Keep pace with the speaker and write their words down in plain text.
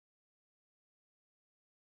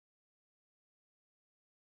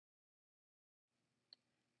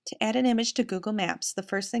To add an image to Google Maps, the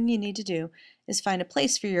first thing you need to do is find a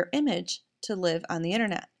place for your image to live on the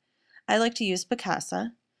internet. I like to use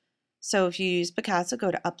Picasa. So if you use Picasa,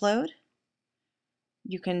 go to Upload.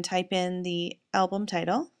 You can type in the album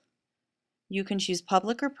title. You can choose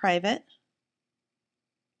public or private.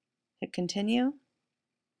 Hit Continue.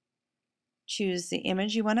 Choose the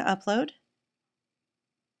image you want to upload.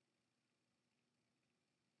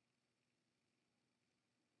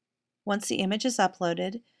 Once the image is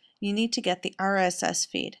uploaded, you need to get the RSS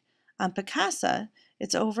feed. On Picasa,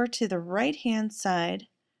 it's over to the right-hand side.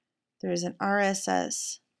 There's an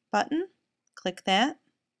RSS button. Click that.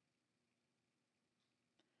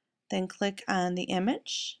 Then click on the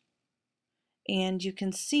image. And you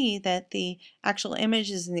can see that the actual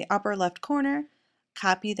image is in the upper left corner.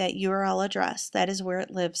 Copy that URL address. That is where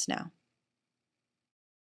it lives now.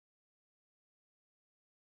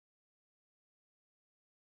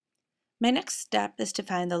 My next step is to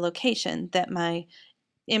find the location that my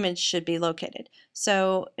image should be located.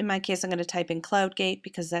 So in my case, I'm going to type in CloudGate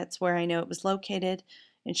because that's where I know it was located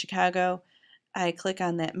in Chicago. I click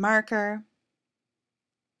on that marker,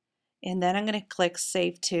 and then I'm going to click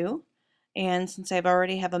Save To. And since I've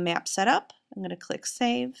already have a map set up, I'm going to click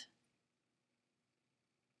Save.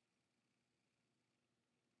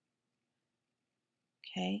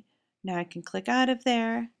 Okay, now I can click out of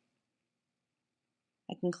there.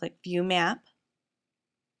 I can click View Map.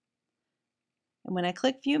 And when I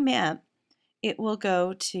click View Map, it will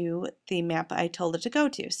go to the map I told it to go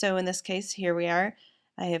to. So in this case, here we are.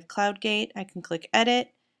 I have CloudGate. I can click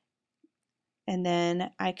Edit, and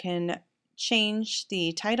then I can change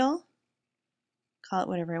the title, call it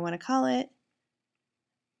whatever I want to call it.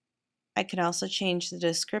 I can also change the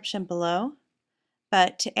description below,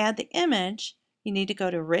 but to add the image, you need to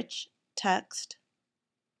go to Rich Text,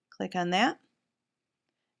 click on that,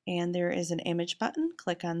 and there is an image button,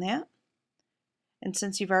 click on that. And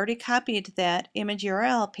since you've already copied that image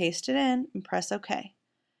URL, paste it in and press OK.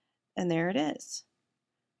 And there it is.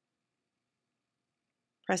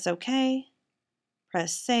 Press OK,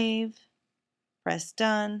 press Save, press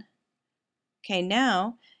Done. Okay,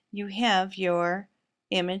 now you have your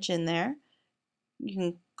image in there. You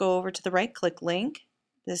can go over to the right, click Link.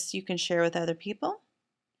 This you can share with other people.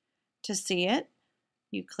 To see it,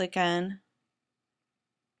 you click on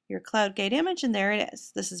your CloudGate image, and there it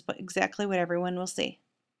is. This is exactly what everyone will see.